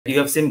You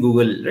have seen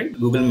Google, right?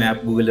 Google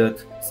Map, Google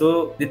Earth.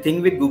 So the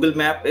thing with Google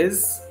Map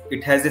is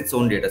it has its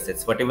own data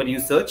sets. Whatever you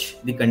search,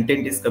 the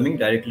content is coming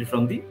directly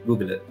from the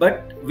Google Earth.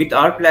 But with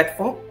our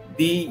platform,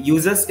 the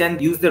users can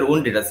use their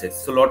own data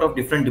sets. So a lot of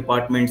different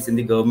departments in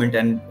the government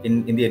and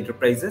in the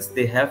enterprises,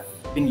 they have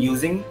been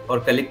using or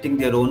collecting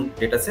their own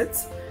data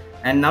sets.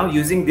 And now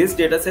using these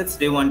data sets,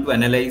 they want to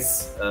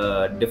analyze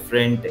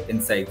different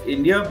insights.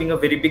 India being a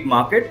very big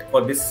market for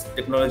this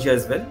technology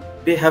as well,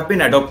 they have been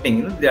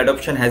adopting, the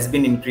adoption has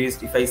been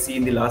increased. If I see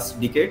in the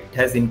last decade, it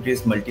has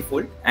increased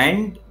multifold.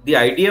 And the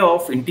idea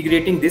of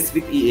integrating this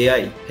with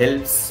AI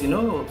helps,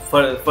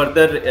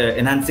 further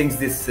enhancing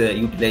this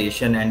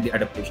utilization and the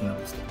adaptation of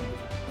this technology.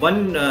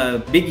 One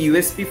big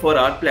USP for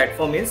our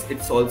platform is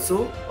it's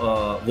also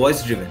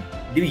voice driven.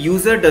 The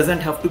user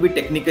doesn't have to be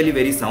technically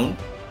very sound,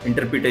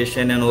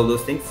 interpretation and all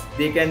those things.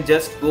 They can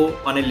just go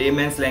on a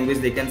layman's language.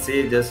 They can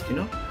say just,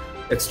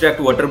 extract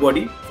water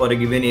body for a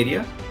given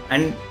area,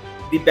 and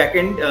the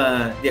backend,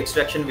 the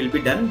extraction will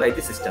be done by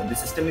the system. The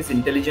system is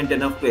intelligent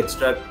enough to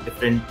extract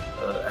different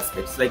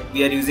aspects. Like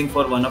we are using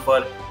for one of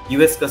our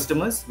US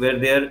customers where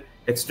they are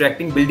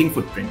extracting building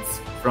footprints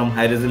from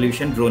high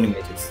resolution drone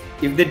images.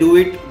 If they do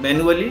it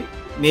manually,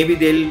 maybe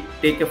they'll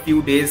take a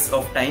few days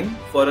of time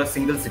for a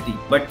single city.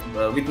 But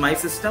with my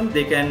system,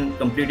 they can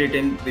complete it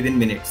within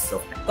minutes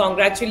of time.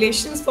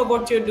 Congratulations for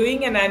what you're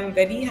doing, and I'm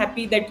very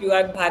happy that you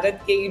are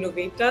Bharat Ke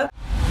Innovator.